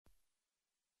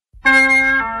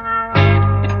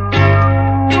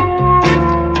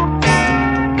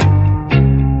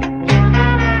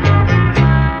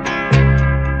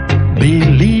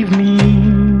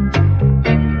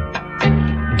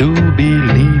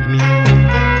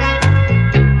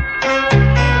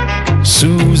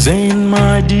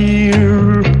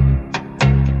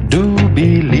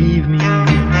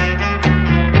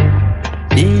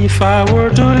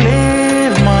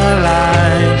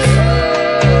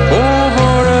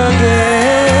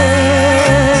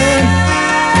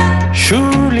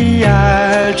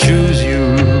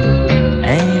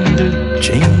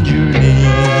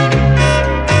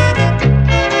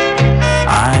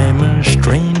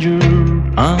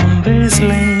on this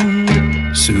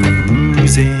land,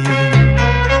 Susan.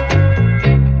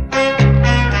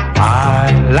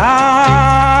 I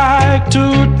like to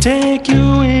take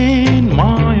you in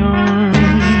my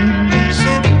arms.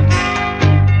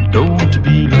 Don't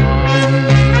be long,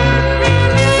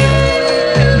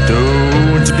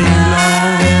 don't be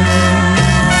long,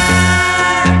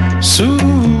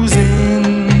 Susan.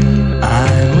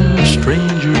 I'm a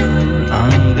stranger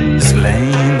on this land.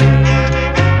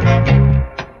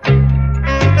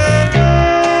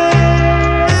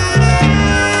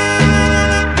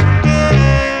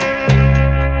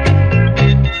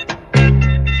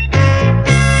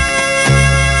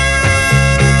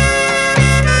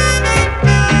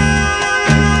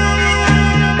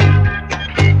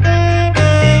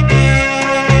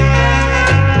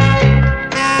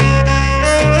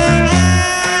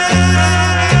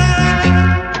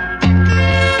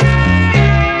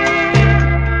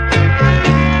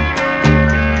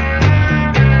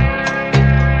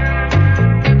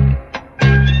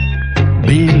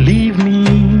 Believe me,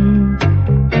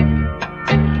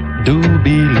 do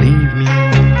believe me,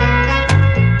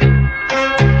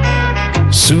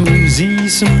 Susie,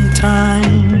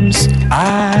 sometimes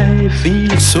I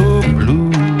feel so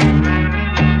blue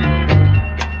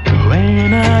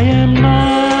when I am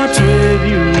not with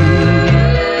you.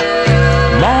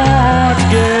 My heart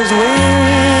gives way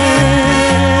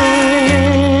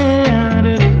and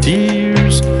the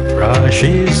tears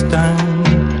rushes down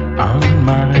on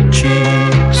my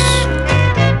cheeks.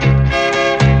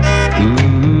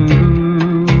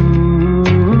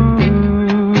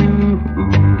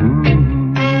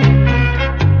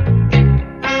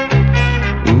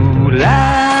 Ooh, la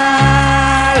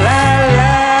la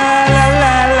la la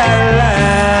la la la.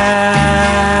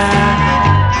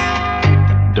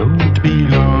 Don't be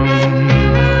long,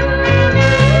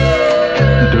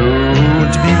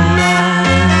 don't be long,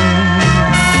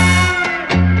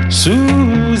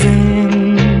 Susan.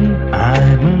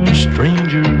 I'm a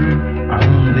stranger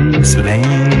on this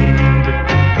land,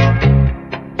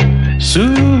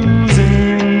 Susan.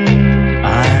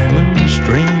 I'm a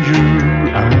stranger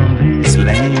on this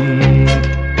land,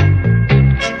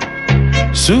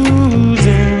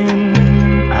 Susan.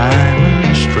 I'm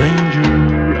a stranger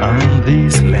on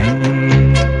this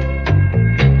land,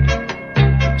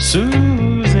 Susan.